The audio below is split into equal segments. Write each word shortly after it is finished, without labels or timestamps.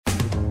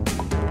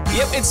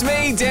Yep, it's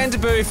me, Dan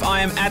DeBoof.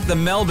 I am at the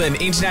Melbourne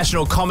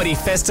International Comedy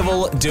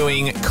Festival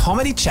doing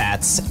comedy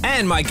chats,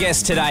 and my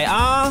guests today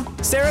are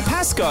Sarah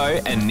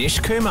Pascoe and Nish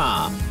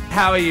Kumar.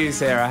 How are you,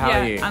 Sarah? How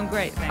are you? I'm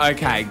great, thank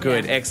you. Okay,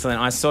 good, excellent.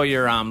 I saw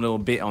your little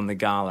bit on the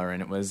gala,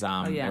 and it was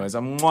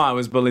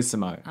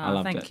bellissimo. I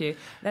loved it. Thank you.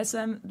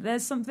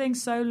 There's something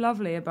so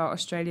lovely about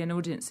Australian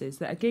audiences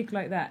that a gig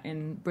like that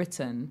in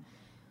Britain,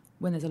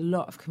 when there's a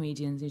lot of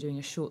comedians, you're doing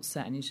a short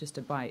set and it's just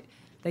a bite,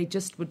 they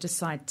just would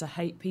decide to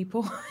hate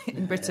people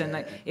in Britain.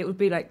 Like it would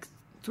be like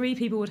 3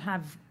 people would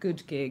have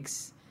good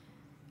gigs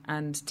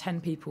and 10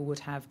 people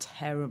would have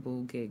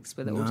terrible gigs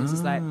where the audience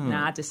is like,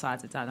 nah, I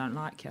decided I don't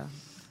like you.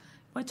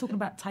 We're talking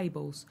about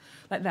tables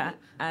like that.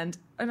 And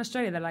in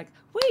Australia, they're like,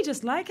 we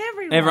just like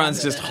everyone.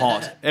 Everyone's just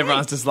hot.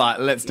 Everyone's just like,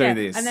 let's do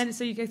this. And then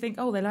so you go think,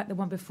 oh, they like the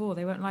one before,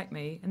 they won't like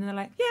me. And then they're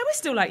like, yeah, we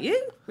still like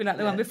you. We like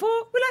the one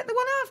before, we like the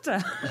one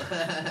after.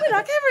 We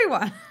like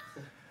everyone.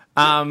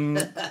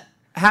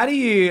 How do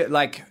you,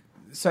 like,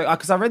 so,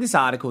 because I read this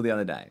article the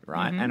other day,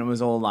 right? And it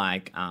was all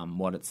like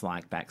what it's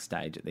like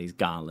backstage at these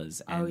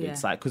galas. And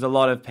it's like, because a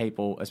lot of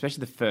people, especially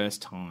the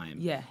first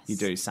time you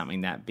do something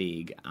that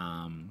big,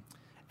 and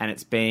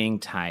it's being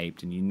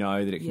taped and you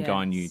know that it can go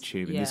on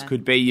YouTube and this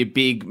could be your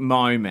big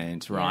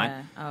moment,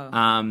 right?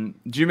 Yeah.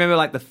 Do you remember,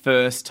 like, the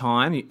first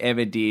time you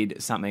ever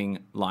did something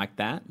like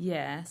that?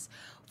 Yes.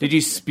 Did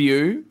you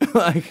spew?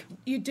 Like,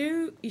 you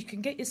do. You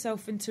can get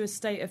yourself into a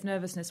state of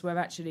nervousness where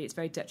actually it's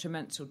very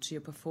detrimental to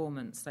your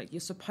performance. Like, you're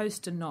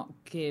supposed to not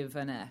give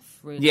an F,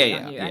 really,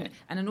 aren't you?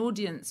 And an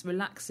audience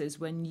relaxes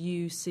when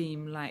you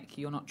seem like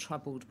you're not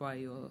troubled by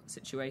your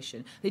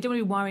situation. They don't want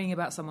to be worrying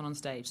about someone on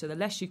stage. So the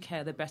less you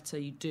care, the better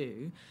you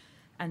do.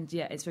 And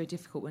yeah, it's very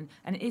difficult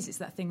it's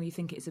that thing where you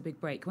think it's a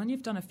big break. When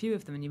you've done a few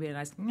of them and you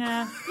realise,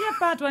 nah, you have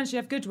bad ones, you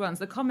have good ones.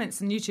 The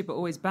comments on YouTube are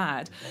always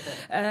bad.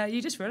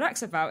 You just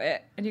relax about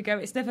it and you go,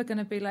 it's never going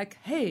to be like,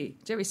 hey,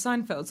 Jerry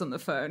Seinfeld's on the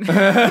phone.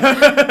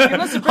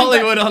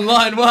 Hollywood on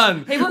line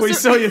 1. We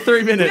saw you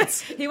 3 minutes.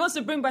 He wants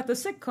to bring back the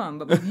sitcom,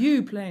 but with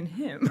you playing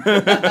him.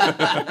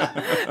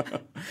 Bad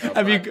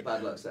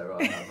luck, Sarah.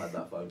 I've had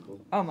that phone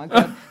call. Oh my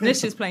God.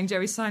 Nish is playing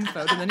Jerry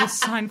Seinfeld in the new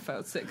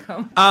Seinfeld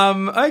sitcom.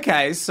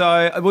 Okay,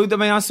 so,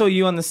 I saw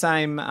you on the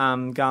same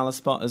gala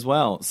spot as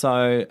well.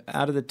 So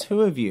out of the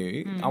two of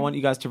you, I want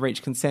you guys to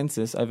reach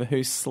consensus over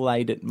who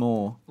slayed it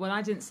more. Well,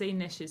 I didn't see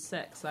Nish's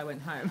set, so I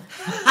went home.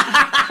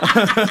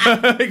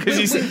 Because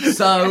you said...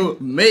 So,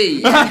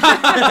 me.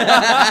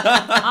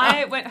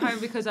 I went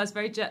home because I was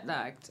very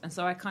jet-lagged. And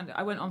so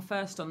I went on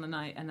first on the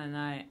night and then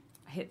I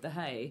hit the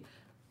hay.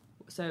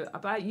 So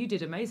you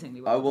did amazingly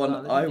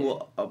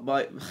well.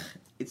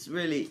 It's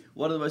really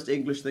one of the most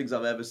English things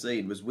I've ever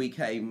seen. Was we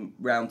came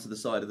round to the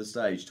side of the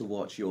stage to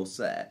watch your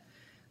set,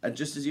 and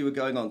just as you were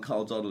going on,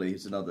 Carl Donnelly,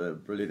 who's another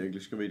brilliant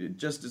English comedian,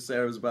 just as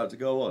Sarah was about to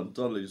go on,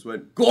 Donnelly just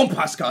went, "Go on,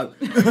 Pascoe!"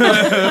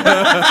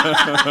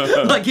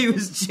 Like he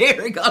was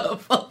cheering on a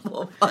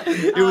football fight.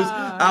 It was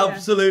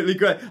absolutely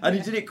great, and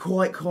he did it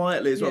quite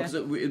quietly as well. I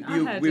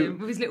heard him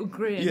with his little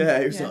grin.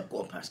 Yeah, he was like, "Go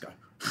on, Pascoe."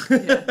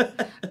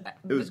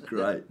 It was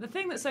great. The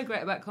thing that's so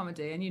great about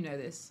comedy, and you know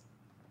this,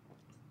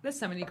 there's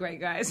so many great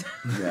guys.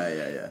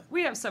 Yeah.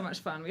 We have so much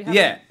fun. We have,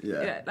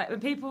 like when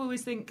people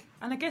always think,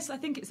 and I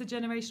think it's a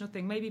generational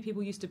thing. Maybe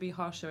people used to be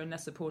harsher and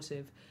less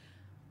supportive.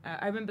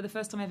 I remember the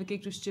first time I ever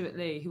gigged with Stuart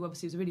Lee, who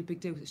obviously was a really big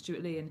deal with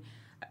Stuart Lee, and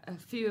a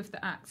few of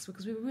the acts,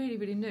 because we were really,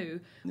 really new,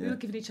 we were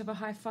giving each other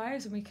high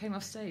fives when we came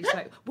off stage,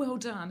 like, well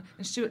done.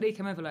 And Stuart Lee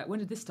came over like, when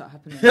did this start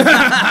happening?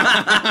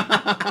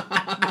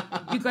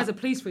 You guys are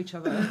pleased for each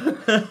other.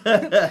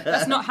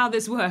 That's not how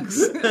this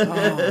works.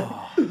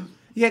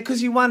 Yeah,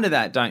 because you wonder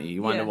that, don't you?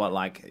 You wonder what,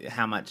 like,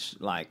 how much,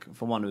 like,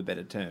 for want of a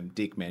better term,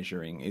 dick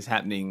measuring is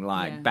happening,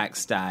 like,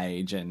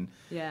 backstage. And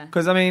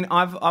because, I mean,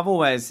 I've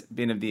always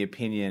been of the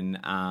opinion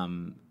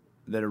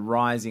that a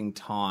rising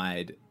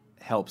tide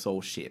helps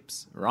all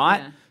ships, right?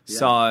 Yeah.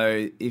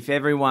 So if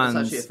everyone's...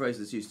 That's actually a phrase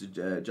that's used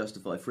to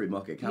justify free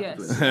market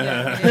capitalism.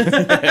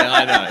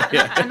 I know.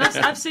 Yeah. And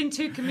I've seen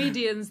 2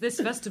 comedians this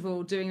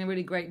festival doing a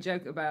really great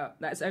joke about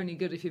that's only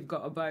good if you've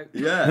got a boat.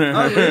 Yeah.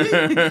 Oh,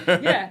 really?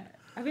 Yeah.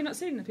 Have you not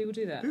seen that people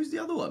do that? Who's the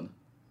other one?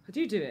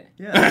 Do you do it?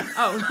 Yeah.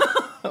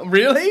 Oh.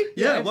 Really?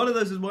 Yeah, one of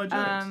those is my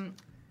jokes.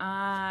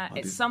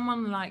 It's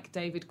someone like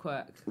David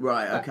Quirk.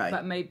 Right, okay.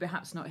 But maybe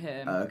perhaps not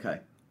him.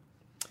 Okay.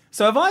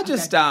 So if I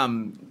just,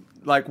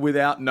 like,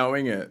 without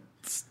knowing it,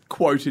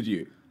 quoted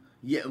you?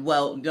 Yeah,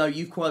 well, no,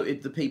 you've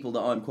quoted the people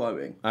that I'm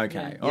quoting.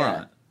 Okay,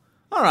 all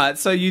right,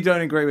 so you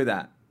don't agree with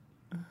that?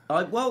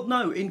 Well,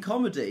 no, in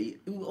comedy...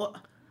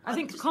 I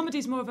think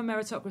comedy's more of a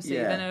meritocracy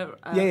than a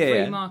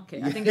free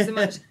market. I think it's a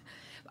much...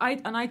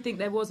 I think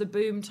there was a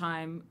boom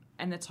time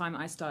in the time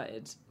I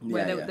started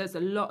where there's a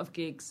lot of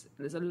gigs.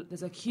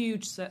 There's a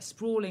huge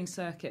sprawling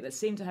circuit that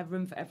seemed to have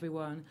room for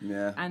everyone.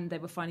 Yeah. And they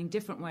were finding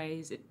different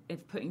ways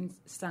of putting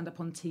stand-up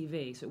on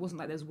TV. So it wasn't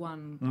like there's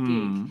one gig.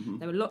 Mm-hmm.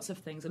 There were lots of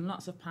things and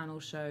lots of panel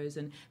shows.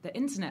 And the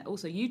internet,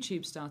 also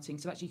YouTube starting,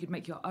 so actually you could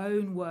make your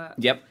own work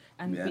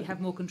and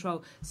have more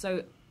control.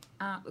 So...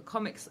 the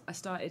comics I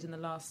started in the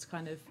last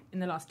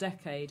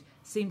decade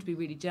seem to be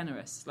really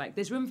generous. Like,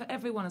 there's room for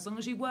everyone as long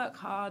as you work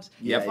hard,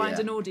 Yep. you find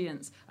an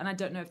audience. And I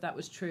don't know if that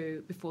was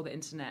true before the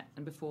internet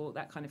and before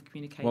that kind of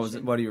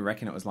communication. What do you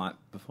reckon it was like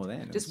before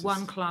then? Just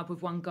one club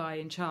with one guy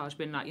in charge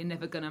being like, you're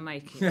never going to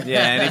make it.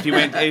 Yeah, and if you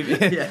went...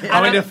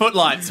 I went to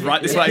Footlights,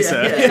 right this way,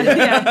 sir.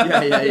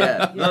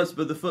 Yeah. No,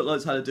 but the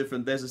Footlights had a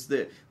different...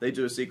 They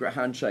do a secret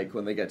handshake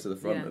when they get to the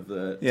front of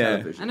the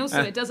television. And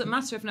also, it doesn't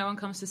matter if no one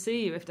comes to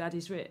see you if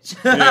Daddy's rich.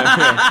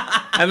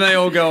 And they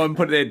all go and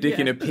put their dick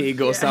in a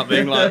pig or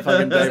something, like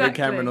fucking David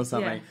Cameron or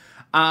something.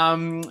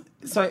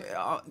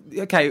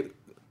 Okay,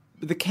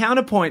 the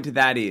counterpoint to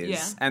that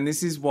is, and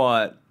this is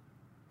what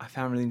I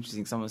found really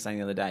interesting, someone was saying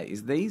the other day,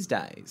 is these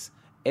days,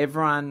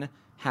 everyone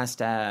has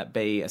to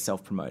be a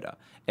self-promoter.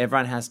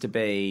 Everyone has to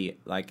be,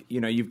 like, you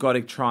know, you've got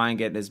to try and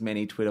get as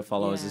many Twitter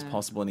followers as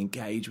possible and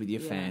engage with your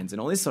fans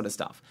and all this sort of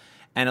stuff.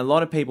 And a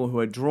lot of people who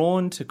are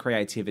drawn to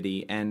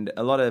creativity and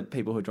a lot of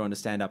people who are drawn to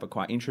stand-up are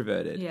quite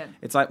introverted. Yeah.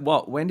 It's like,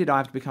 when did I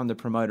have to become the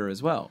promoter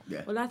as well?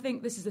 Yeah. Well, I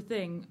think this is the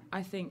thing.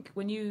 I think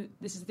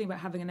this is the thing about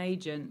having an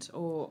agent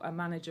or a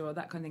manager or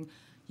that kind of thing.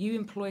 You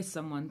employ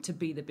someone to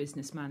be the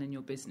businessman in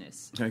your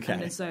business. Okay.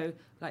 And so,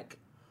 like,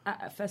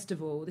 at a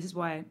festival, this is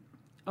why,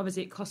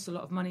 obviously, it costs a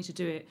lot of money to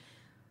do it,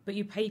 but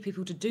you pay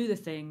people to do the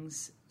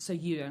things so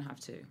you don't have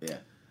to. Yeah.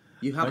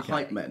 You have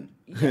hype men.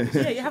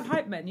 Yeah, you have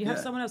hype men. You have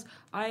someone else.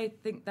 I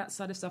think that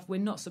side of stuff we're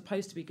not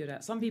supposed to be good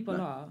at. Some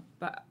people are,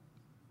 but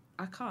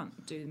I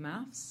can't do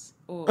maths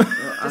or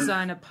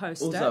design a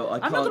poster. Also,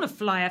 I'm not going to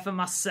fly for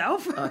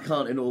myself. I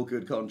can't in all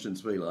good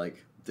conscience be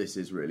like, this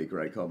is really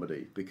great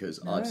comedy, because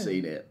I've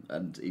seen it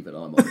and even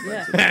I'm on the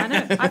fence. I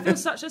know. I feel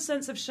such a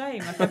sense of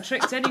shame if I've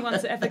tricked anyone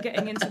to ever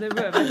getting into the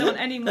room. I don't want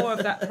any more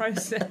of that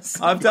process.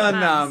 I've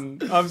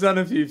done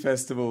a few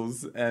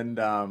festivals and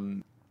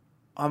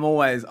I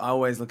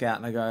always look out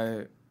and I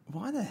go,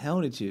 why the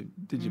hell did you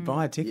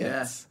buy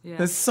tickets? Yeah.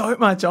 There's so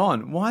much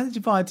on. Why did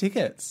you buy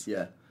tickets?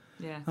 Yeah.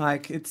 Yeah.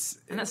 Like, and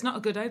that's not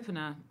a good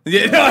opener.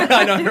 Yeah,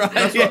 I know,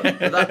 right?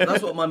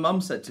 That's what my mum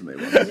said to me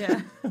once.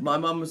 Yeah. My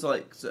mum was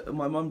like,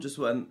 my mum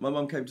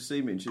came to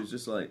see me and she was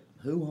just like,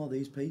 who are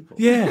these people?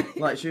 Yeah.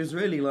 Like, she was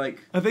really like...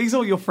 Are these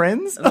all your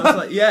friends? And I was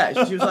like,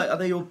 yeah. She was like, are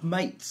they your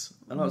mates?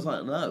 And I was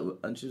like, no.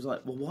 And she was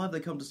like, well, why have they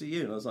come to see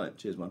you? And I was like,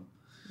 cheers, mum.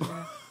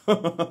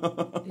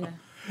 Yeah.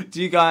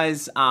 Do you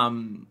guys,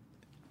 how,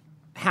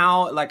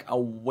 like,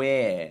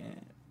 aware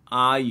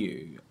are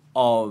you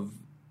of,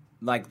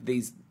 like,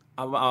 these...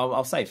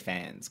 I'll say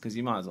fans, because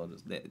you might as well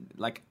just,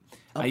 like,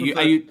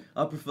 I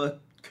prefer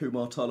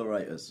Kumar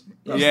tolerators.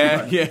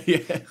 Yeah,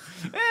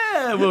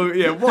 well,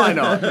 yeah, why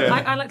not?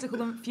 Yeah. I like to call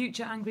them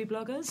future angry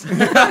bloggers.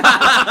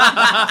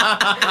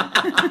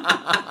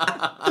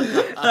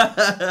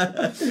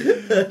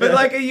 But,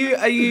 like, are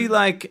you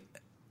like,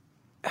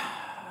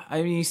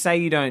 I mean, you say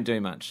you don't do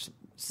much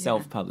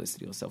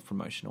self-publicity or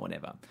self-promotion or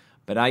whatever.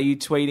 But are you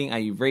tweeting? Are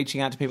you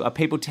reaching out to people? Are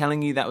people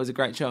telling you that was a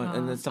great show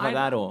and stuff like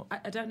that? Or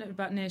I don't know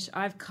about Nish.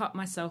 I've cut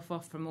myself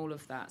off from all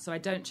of that. So I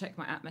don't check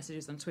my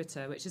 @messages on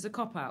Twitter, which is a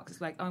cop-out.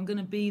 Because, like, I'm going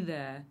to be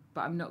there,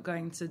 but I'm not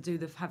going to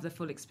have the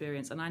full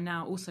experience. And I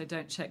now also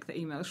don't check the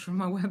emails from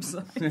my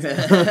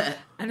website.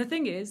 And the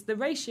thing is, the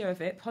ratio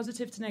of it,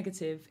 positive to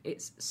negative,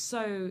 it's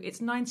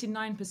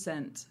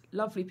 99%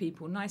 lovely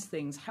people, nice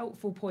things,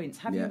 helpful points.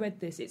 Have you read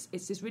this? It's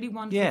this really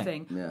wonderful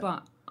thing. Yeah.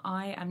 But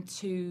I am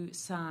too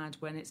sad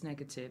when it's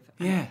negative.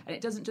 And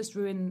it doesn't just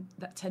ruin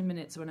that 10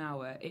 minutes or an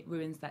hour. It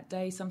ruins that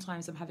day.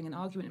 Sometimes I'm having an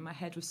argument in my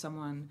head with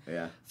someone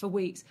for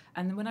weeks.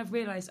 And then when I've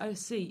realised,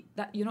 see,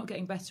 that you're not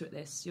getting better at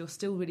this. You're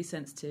still really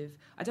sensitive.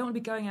 I don't want to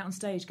be going out on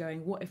stage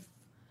going, what if...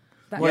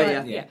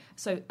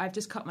 So I've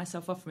just cut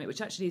myself off from it,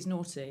 which actually is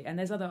naughty. And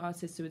there's other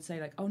artists who would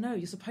say, like, oh, no,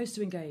 you're supposed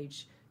to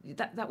engage.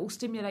 That will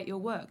stimulate your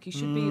work. You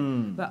should be...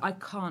 But I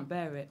can't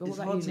bear it. But it's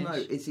hard to know.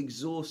 It's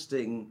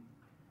exhausting...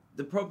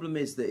 The problem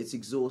is that it's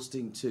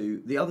exhausting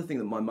to... The other thing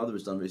that my mother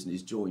has done recently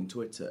is join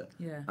Twitter.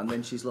 Yeah. And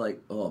then she's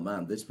like, oh,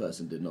 man, this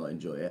person did not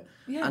enjoy it.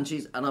 Yeah.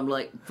 And I'm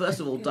like,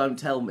 first of all, don't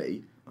tell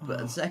me.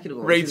 But second of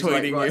all...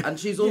 Retweeting like, you. And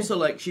she's also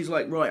like,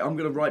 right, I'm going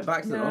to write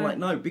back to them. I'm like,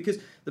 no, because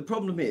the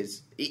problem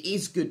is, it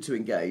is good to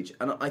engage.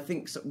 And I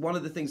think one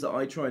of the things that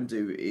I try and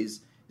do is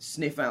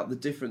sniff out the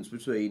difference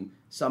between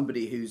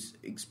somebody who's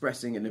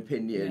expressing an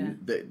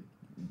opinion that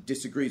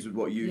disagrees with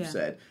what you've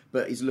said,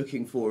 but is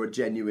looking for a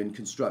genuine,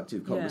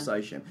 constructive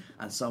conversation,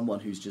 and someone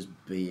who's just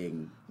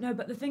being... No,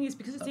 but the thing is,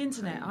 because it's the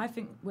internet, I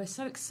think we're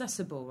so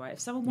accessible, right? If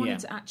someone wanted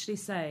to actually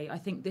say, I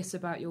think this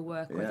about your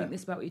work, or I think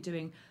this about what you're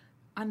doing,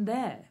 I'm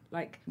there.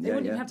 Like, they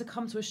wouldn't even have to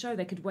come to a show.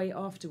 They could wait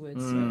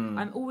afterwards.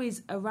 I'm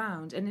always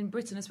around, and in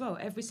Britain as well,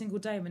 every single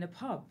day I'm in a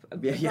pub,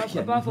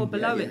 above or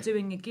below it,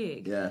 doing a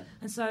gig. Yeah.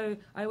 And so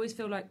I always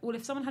feel like, well,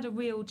 if someone had a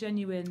real,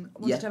 genuine,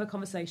 wanted to have a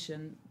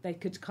conversation, they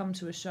could come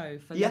to a show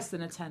for less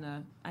than a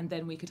tenner, and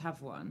then we could have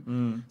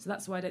one. So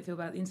that's why I don't feel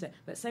about the internet.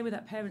 But same with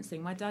that parents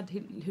thing. My dad,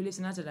 who lives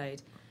in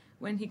Adelaide,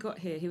 when he got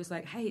here, he was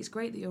like, hey, it's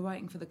great that you're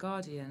writing for The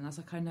Guardian. And I was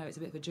like, I know, it's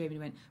a bit of a dream. And he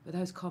went, but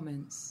those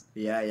comments.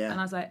 Yeah. And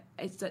I was like,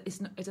 it's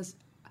not,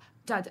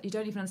 Dad, you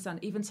don't even understand.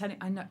 Even telling,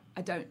 I know,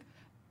 I don't.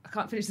 I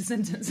can't finish the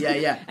sentence.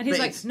 Yeah. And he's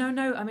like,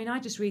 no, I mean, I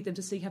just read them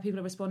to see how people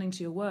are responding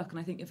to your work, and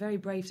I think you're very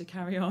brave to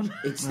carry on.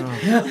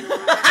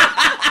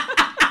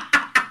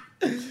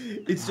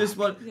 It's just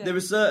there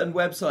are certain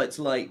websites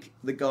like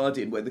The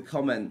Guardian where the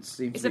comments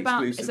seem to be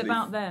exclusively... It's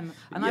about them.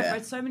 And I've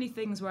read so many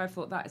things where I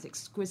thought that is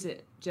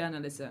exquisite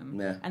journalism,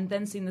 and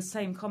then seen the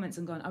same comments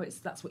and gone,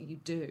 that's what you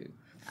do.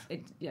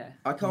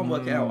 I can't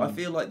work it out. I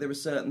feel like there are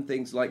certain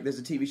things, like there's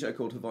a TV show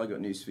called Have I Got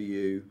News For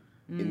You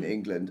in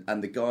England,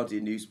 and The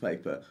Guardian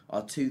newspaper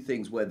are two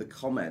things where the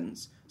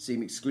comments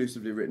seem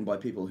exclusively written by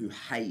people who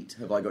hate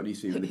Have I Got News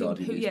For You in The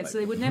Guardian newspaper. Yeah, so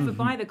they would never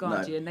buy The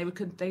Guardian. No.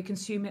 They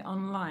consume it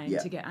online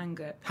to get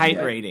anger.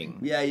 Hate reading.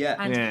 Yeah.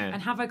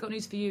 And Have I Got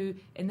News For You,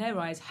 in their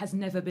eyes, has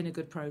never been a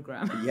good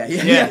programme.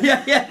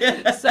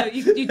 Yeah. So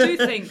you do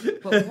think,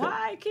 but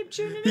why keep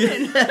tuning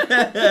in?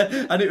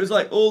 And it was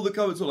like, all the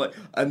comments were like,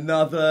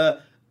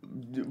 another...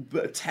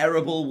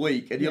 terrible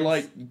week, and you're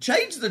like,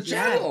 change the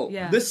channel.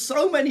 There's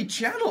so many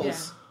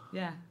channels.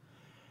 Yeah.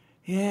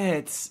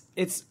 It's.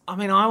 I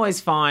mean, I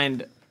always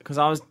find, because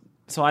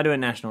I do a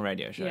national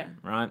radio show,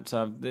 right?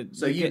 So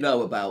you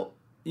know about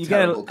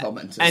terrible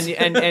commenters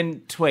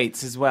and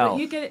tweets as well.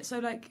 But you get it.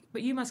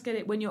 But you must get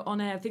it when you're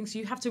on air. Things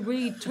you have to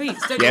read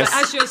tweets, don't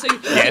yes. you?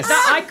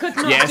 I could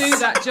not do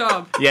that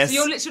job. Yes. So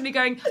you're literally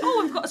going,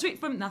 I've got a tweet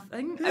from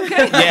nothing.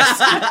 Okay.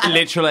 Yes,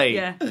 literally.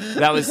 Yeah.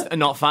 That was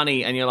not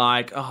funny, and you're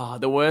like,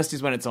 the worst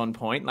is when it's on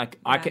point. Like,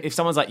 if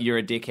someone's like, you're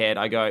a dickhead,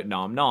 I go,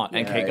 no, I'm not,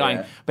 and keep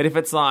going. But if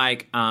it's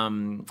like,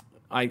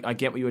 I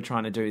get what you were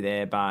trying to do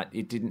there, but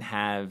it didn't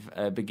have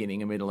a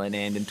beginning, a middle, and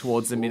end, and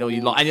towards the middle, and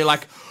you're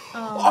like,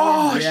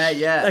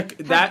 yeah. Like,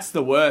 that's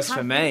the worst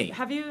for me.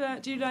 Have you?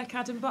 Do you like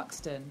Adam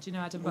Buxton? Do you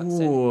know Adam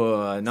Buxton?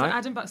 Ooh, no. So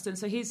Adam Buxton.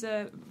 So he's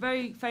a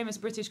very famous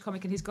British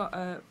comic, and he's got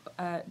a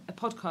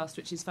podcast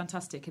which is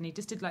fantastic. And he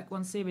just did like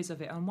one series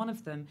of it. On one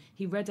of them,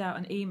 he read out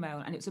an email,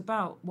 and it was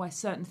about why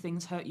certain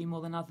things hurt you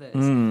more than others.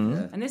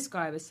 And this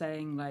guy was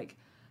saying like,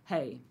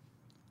 "Hey,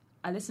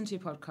 I listened to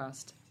your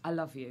podcast. I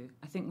love you.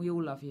 I think we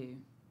all love you,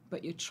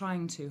 but you're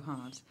trying too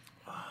hard,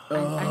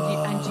 and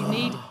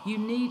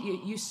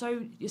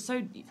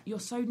you're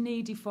so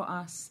needy for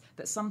us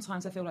that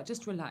sometimes I feel like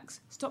just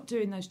relax, stop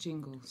doing those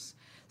jingles,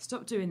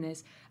 stop doing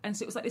this." And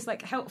so it was like this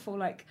like helpful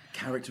like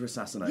character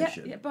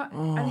assassination. Yeah, but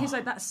and he's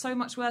like, that's so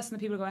much worse than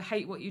the people who go, I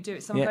hate what you do.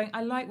 It's someone going,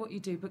 I like what you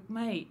do, but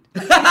mate.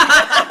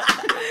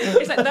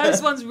 It's like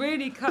those ones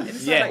really cut in.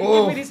 So like, you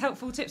give me these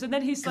helpful tips, and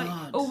then he's like,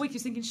 all week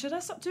he's thinking, should I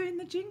stop doing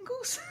the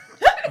jingles?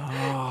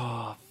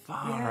 Far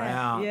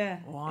out. Yeah.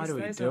 Why do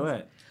we do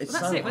it? Well,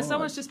 that's it. When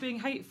someone's just being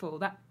hateful,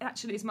 that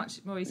actually is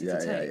much more easy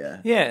to take.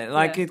 Yeah,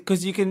 like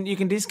because you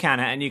can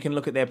discount it, and you can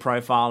look at their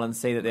profile and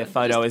see that their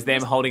photo is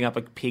them holding up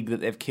a pig that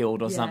they've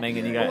killed or something,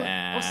 and you go,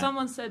 Or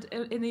someone said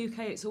in the UK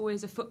it's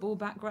always a football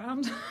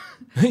background.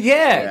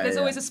 There's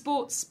always a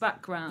sports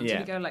background. Yeah.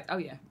 And you go like,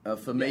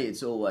 for me,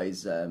 it's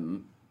always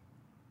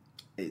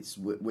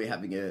we're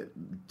having a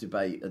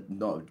debate.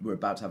 We're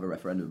about to have a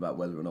referendum about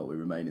whether or not we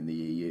remain in the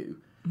EU,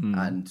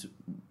 and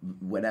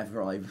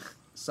whenever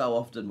so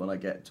often when I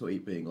get a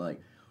tweet being like,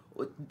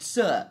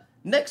 "Sir,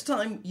 next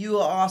time you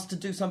are asked to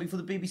do something for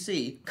the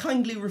BBC,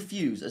 kindly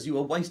refuse, as you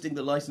are wasting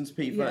the license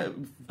fee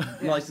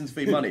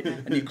money."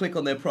 And you click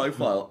on their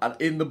profile, and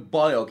in the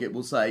bio it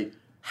will say,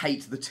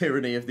 "Hate the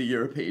tyranny of the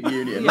European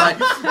Union." Like,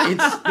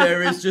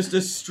 there is just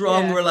a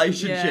strong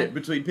relationship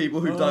between people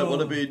who don't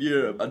want to be in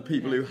Europe and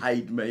people who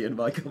hate me and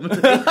my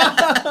comedy.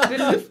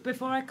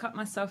 Before I cut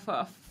myself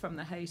off from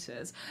the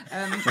haters,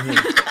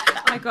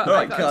 I got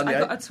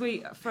a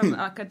tweet from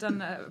I'd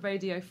done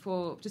Radio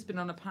 4, just been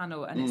on a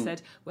panel, and it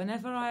said,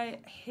 "Whenever I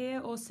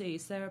hear or see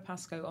Sarah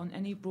Pascoe on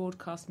any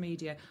broadcast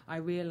media, I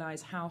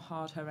realise how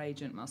hard her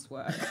agent must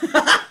work."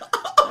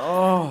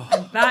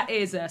 And that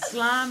is a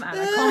slam and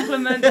a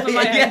compliment for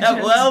my agent.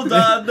 Yeah, well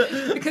done.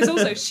 Because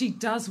also, she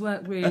does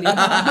work really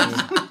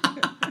hard.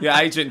 Your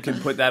agent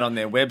can put that on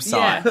their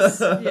website.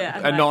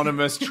 Yes.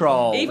 Anonymous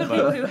troll. Even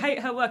people who hate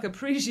her work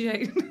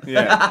appreciate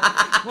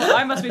what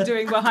I must be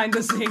doing behind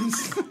the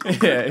scenes.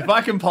 If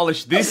I can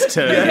polish this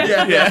too.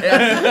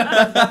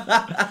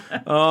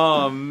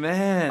 Oh,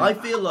 man. I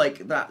feel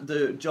like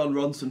the John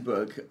Ronson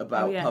book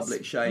about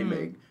public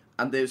shaming...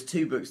 And there's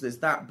two books. There's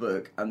that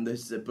book, and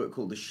there's a book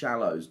called The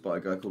Shallows by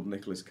a guy called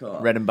Nicholas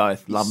Carr. Read them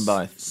both. Love them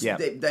both. Yeah.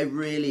 They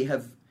really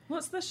have...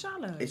 What's The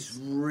Shallows? It's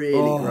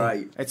really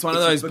great. It's one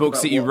of those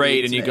books that you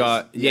read and you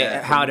go,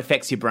 how it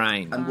affects your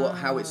brain. And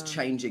how it's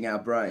changing our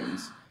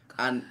brains.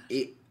 And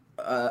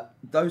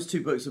those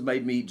two books have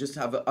made me just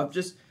have...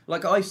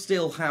 I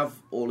still have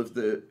all of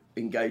the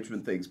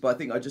engagement things, but I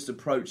think I just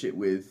approach it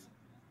with...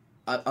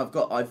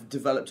 I've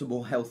developed a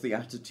more healthy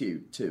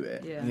attitude to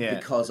it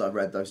because I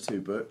read those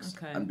two books,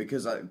 and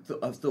because I've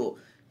thought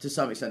to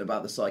some extent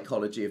about the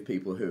psychology of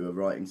people who are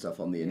writing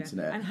stuff on the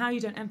internet, and how you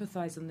don't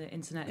empathise on the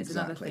internet is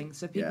another thing.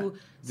 So people,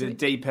 the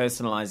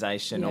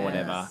depersonalisation or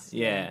whatever.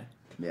 Yeah.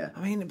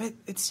 I mean, but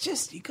it's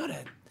just you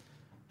gotta.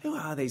 Who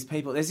are these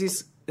people?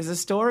 There's a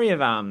story of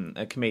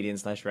a comedian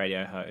 /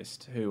 radio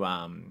host who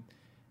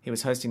he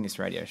was hosting this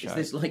radio show.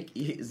 Is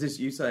this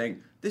you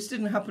saying, this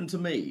didn't happen to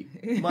me,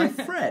 my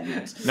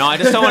friend? No, I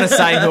just don't want to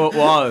say who it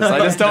was. I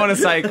just don't want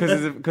to say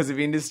because of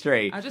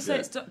industry. I'll just say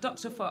it's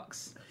Dr.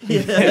 Fox.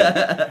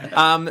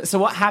 So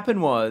what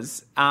happened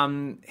was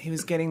he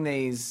was getting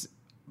these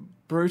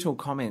brutal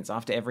comments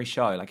after every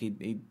show. Like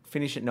he'd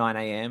finish at 9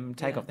 a.m,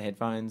 take off the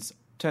headphones,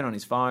 turn on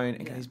his phone,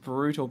 and get these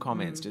brutal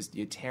comments. Just,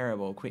 you're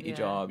terrible, quit your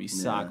job, you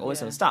suck, all this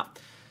sort of stuff.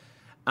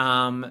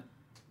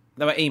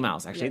 There were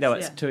emails,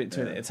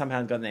 actually.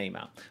 Somehow got an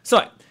email.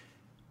 So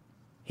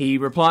he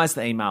replies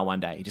to the email one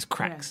day. He just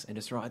cracks and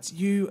just writes,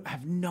 "You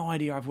have no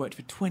idea I've worked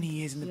for 20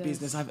 years in the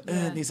business. I've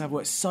earned this. I've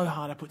worked so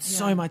hard. I put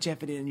so much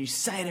effort in, and you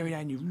say it every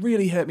day, and you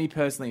really hurt me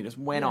personally." He just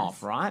went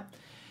off, right?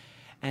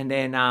 And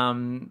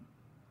then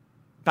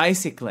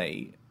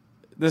basically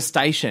the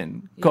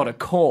station got a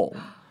call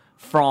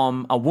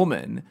from a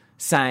woman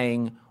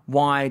saying,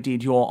 "Why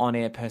did your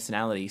on-air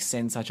personality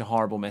send such a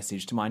horrible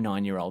message to my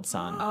 9-year-old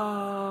son?"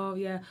 Oh,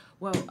 yeah.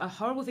 Well, a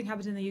horrible thing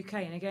happened in the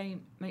UK, and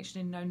again,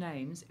 mentioning no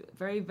names,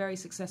 very, very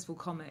successful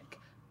comic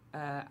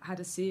had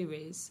a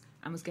series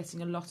and was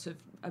getting a lot of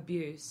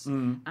abuse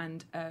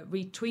and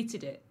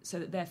retweeted it so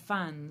that their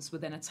fans were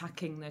then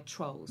attacking their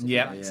trolls. And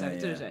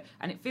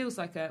it feels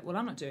like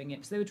I'm not doing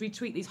it. So they would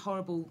retweet these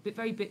horrible,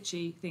 very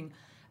bitchy thing,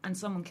 and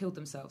someone killed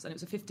themselves, and it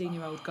was a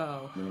 15-year-old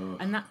girl.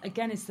 And that,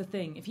 again, is the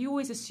thing. If you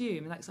always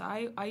assume, like, so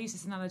I use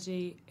this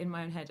analogy in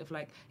my own head of,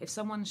 like, if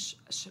someone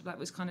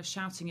was kind of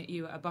shouting at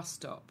you at a bus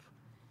stop,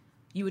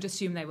 you would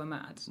assume they were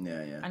mad.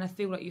 And I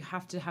feel like you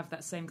have to have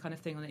that same kind of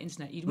thing on the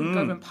internet. You wouldn't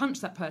go over and punch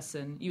that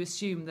person. You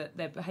assume that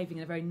they're behaving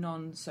in a very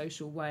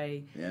non-social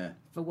way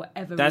for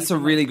whatever That's reason. A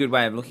really good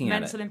way of looking at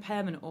it. Mental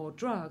impairment or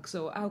drugs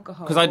or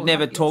alcohol. Because I'd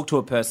never talk to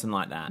a person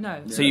like that.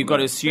 No. So you've got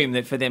to assume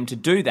that for them to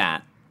do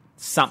that,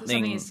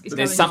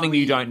 there's something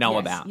you don't know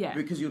about. Yeah.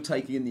 Because you're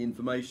taking in the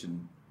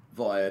information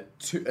via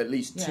at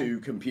least two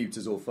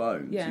computers or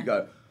phones. You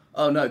go,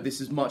 oh no,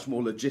 this is much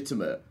more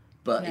legitimate,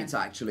 but it's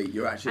actually,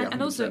 you're actually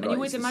and also, right. you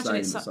always imagine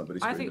you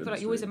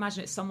always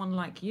imagine it's someone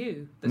like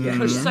you that's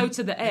pushed so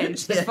to the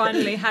edge that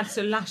finally had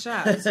to lash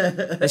out.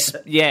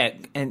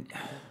 And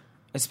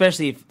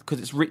especially because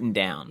it's written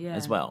down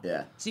as well.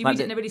 Yeah. So you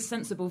read it in a really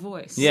sensible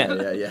voice. Yeah.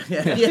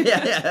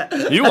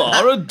 You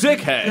are a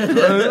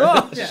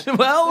dickhead.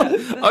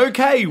 Well,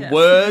 okay,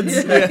 words.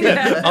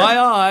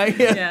 Aye.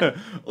 Yeah.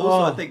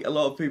 Also, I think a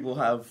lot of people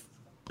have.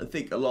 I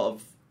think a lot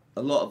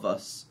of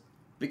us,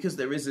 because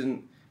there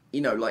isn't.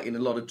 Like in a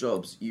lot of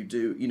jobs, you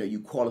do, you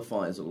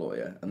qualify as a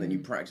lawyer and then you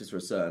practice for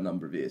a certain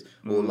number of years.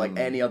 Or like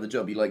any other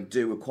job, you like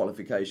do a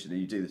qualification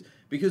and you do this.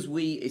 Because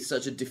it's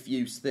such a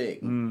diffuse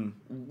thing,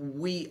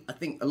 I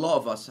think a lot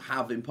of us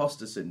have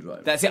imposter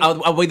syndrome. That's it.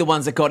 Are we the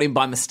ones that got in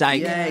by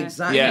mistake? Yeah,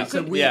 exactly.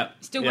 Yeah. So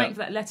still waiting for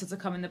that letter to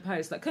come in the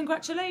post, like,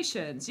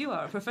 congratulations, you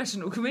are a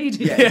professional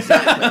comedian. Yeah,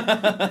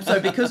 exactly. So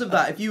because of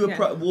that, if you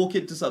walk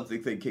into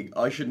something thinking,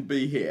 I shouldn't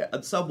be here,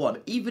 and someone,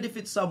 even if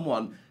it's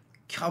someone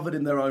covered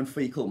in their own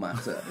fecal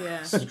matter,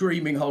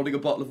 screaming, holding a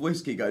bottle of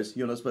whiskey, goes,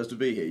 "You're not supposed to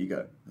be here." You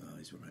go, "Oh,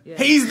 he's right." Yeah.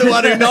 He's the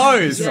one who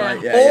knows. Right?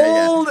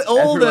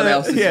 Everyone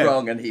else is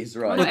wrong, and he's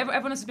right. Well,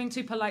 everyone else is being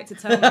too polite to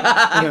tell me.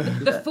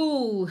 The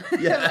fool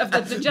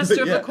of the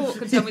jester of the court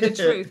can tell me the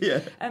truth.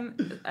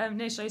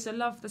 Nish, I used to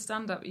love the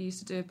stand-up you used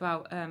to do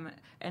about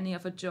any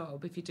other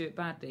job. If you do it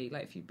badly,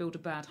 like if you build a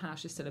bad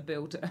house, you're still a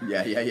builder.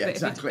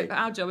 Exactly. But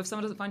our job, if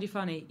someone doesn't find you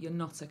funny, you're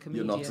not a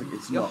comedian.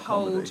 Your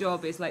whole comedy.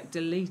 job is like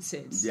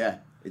deleted. Yeah.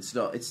 It's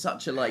not. It's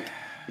such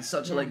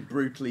a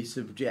brutally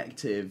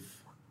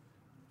subjective,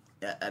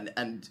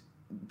 and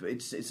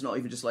it's not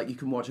even just like you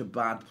can watch a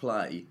bad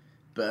play,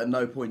 but at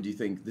no point do you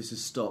think this has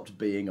stopped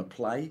being a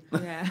play.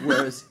 Yeah.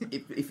 Whereas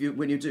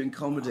when you're doing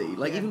comedy,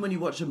 like even when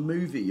you watch a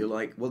movie, you're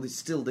like, well, there's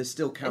still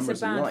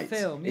cameras and lights.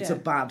 It's a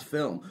bad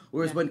film.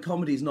 Whereas when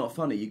comedy's not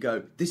funny, you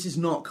go, this is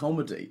not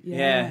comedy.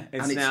 Yeah,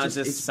 it's now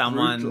just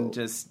someone brutal.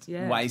 just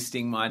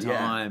wasting my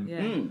time.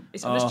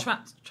 It's almost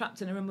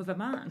trapped in a room with a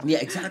man. Yeah,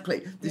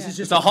 exactly. This is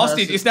just a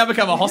hostage. It's now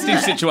become a hostage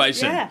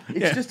situation.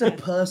 It's just a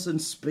person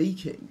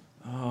speaking.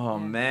 Oh,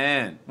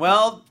 man.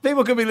 Well,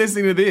 people could be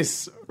listening to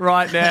this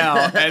right now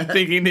and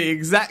thinking the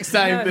exact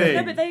same thing.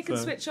 No, but they can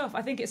switch off.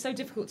 I think it's so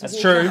difficult to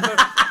That's true.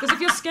 Because if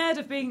you're scared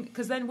of being...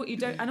 Because then what you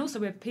don't... And also,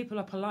 where people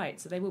are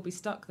polite, so they will be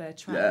stuck there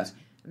trapped.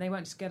 And they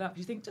won't just get up.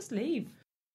 You think, just leave.